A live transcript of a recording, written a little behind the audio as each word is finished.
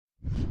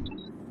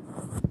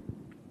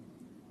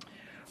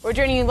We're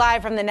joining you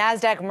live from the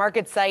NASDAQ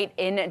market site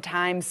in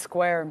Times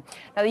Square.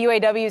 Now, the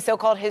UAW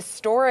so-called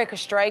historic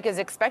strike is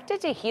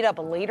expected to heat up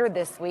later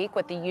this week,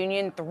 with the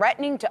union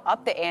threatening to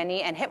up the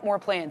ante and hit more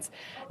plants.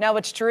 Now,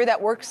 it's true that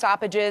work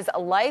stoppages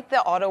like the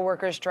auto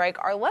workers strike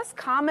are less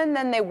common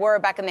than they were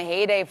back in the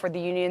heyday for the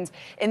unions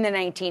in the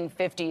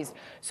 1950s.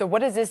 So what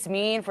does this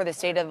mean for the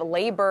state of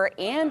labor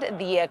and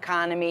the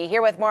economy?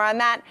 Here with more on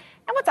that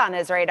and what's on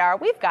his radar,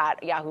 we've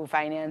got Yahoo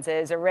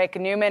Finance's Rick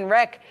Newman.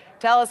 Rick,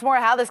 tell us more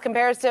how this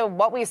compares to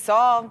what we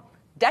saw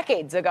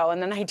decades ago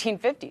in the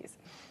 1950s.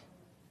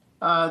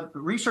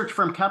 Research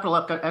firm Capital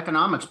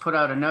Economics put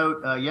out a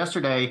note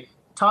yesterday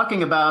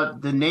talking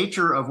about the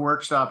nature of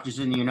work stoppages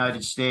in the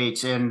United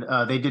States, and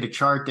they did a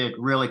chart that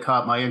really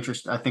caught my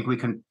interest. I think we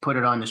can put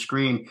it on the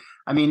screen.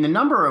 I mean, the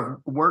number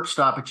of work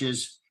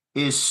stoppages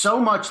is so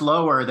much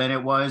lower than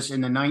it was in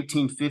the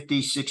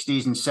 1950s,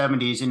 60s, and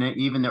 70s, and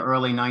even the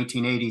early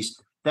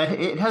 1980s, that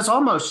it has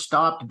almost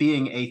stopped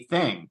being a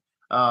thing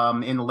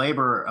in the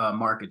labor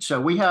market.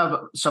 So we have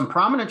some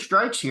prominent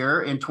strikes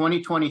here in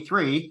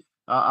 2023.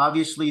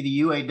 Obviously, the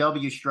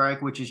UAW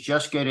strike, which is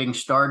just getting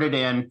started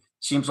and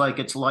seems like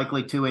it's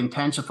likely to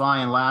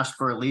intensify and last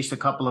for at least a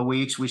couple of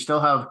weeks. We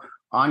still have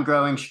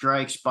ongoing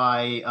strikes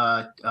by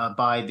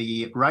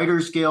the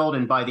Writers Guild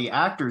and by the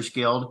Actors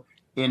Guild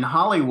in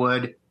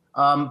Hollywood.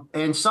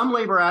 And some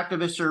labor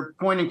activists are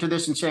pointing to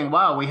this and saying,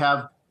 wow, we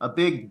have a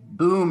big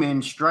boom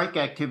in strike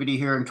activity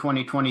here in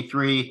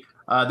 2023.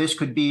 This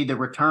could be the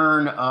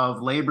return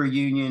of labor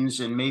unions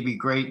and maybe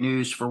great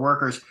news for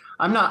workers.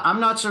 I'm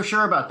not so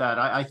sure about that.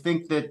 I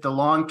think that the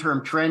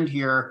long-term trend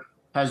here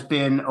has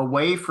been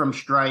away from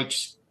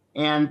strikes,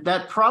 and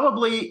that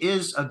probably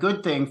is a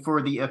good thing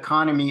for the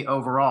economy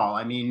overall.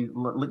 I mean,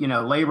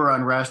 labor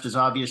unrest is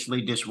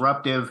obviously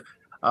disruptive.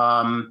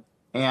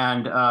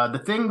 And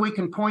the thing we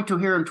can point to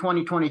here in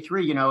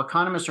 2023,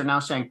 economists are now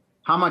saying,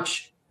 how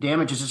much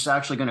damage is this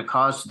actually going to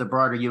cause to the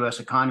broader U.S.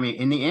 economy?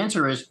 And the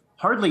answer is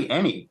hardly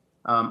any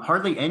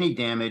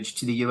damage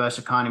to the U.S.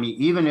 economy,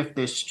 even if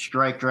this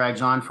strike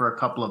drags on for a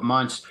couple of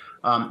months.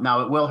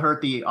 Now, it will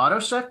hurt the auto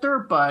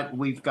sector, but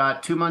we've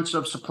got 2 months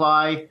of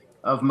supply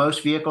of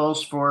most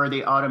vehicles for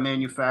the auto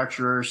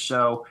manufacturers.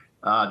 So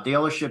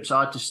dealerships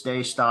ought to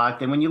stay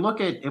stocked. And when you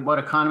look at what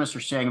economists are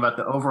saying about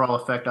the overall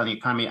effect on the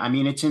economy, I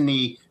mean, it's in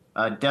the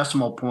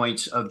decimal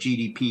points of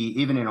GDP,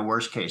 even in a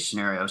worst case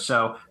scenario.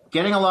 So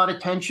getting a lot of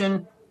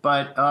tension,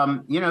 but,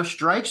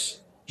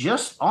 strikes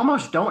just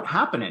almost don't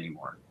happen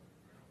anymore.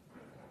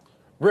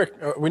 Rick,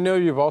 we know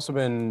you've also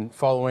been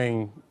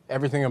following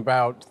everything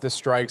about the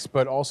strikes,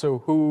 but also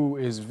who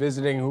is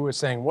visiting, who is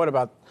saying what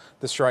about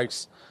the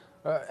strikes.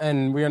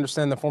 And we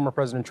understand that former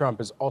President Trump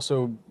has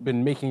also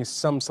been making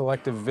some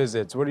selective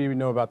visits. What do you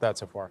know about that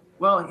so far?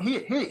 Well,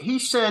 he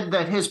said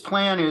that his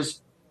plan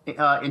is,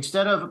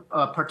 instead of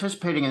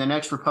participating in the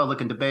next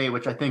Republican debate,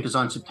 which I think is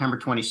on September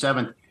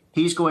 27th,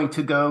 he's going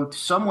to go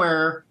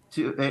somewhere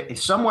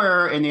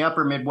in the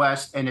upper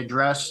Midwest and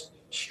address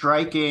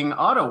striking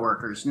auto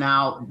workers.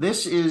 Now,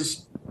 this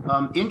is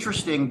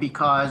interesting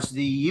because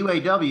the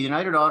UAW,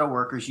 United Auto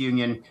Workers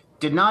Union,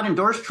 did not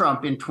endorse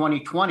Trump in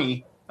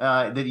 2020.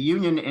 The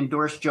union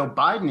endorsed Joe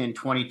Biden in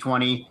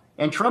 2020.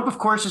 And Trump, of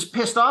course, is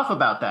pissed off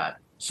about that.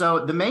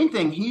 So the main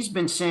thing he's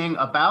been saying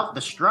about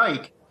the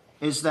strike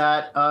is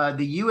that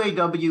the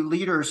UAW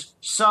leaders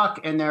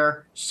suck and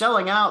they're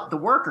selling out the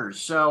workers.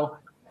 So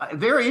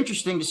very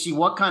interesting to see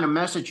what kind of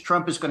message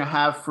Trump is going to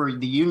have for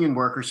the union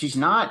workers. He's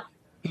not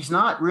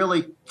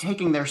really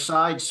taking their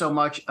side so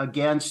much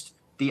against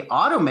the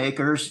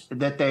automakers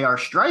that they are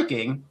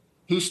striking.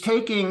 He's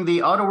taking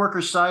the auto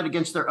workers' side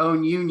against their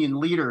own union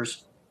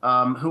leaders,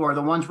 who are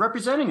the ones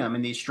representing them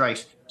in these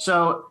strikes.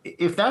 So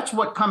if that's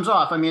what comes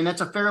off, I mean,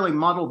 that's a fairly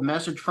muddled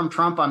message from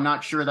Trump. I'm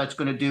not sure that's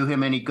going to do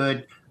him any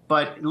good.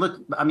 But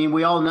look, I mean,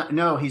 we all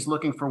know he's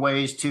looking for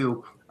ways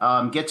to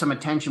get some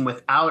attention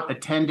without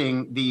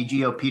attending the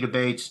GOP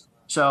debates.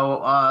 So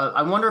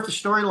I wonder if the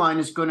storyline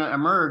is going to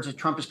emerge that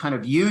Trump is kind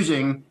of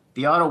using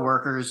the auto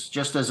workers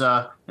just as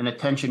an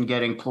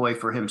attention-getting ploy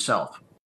for himself.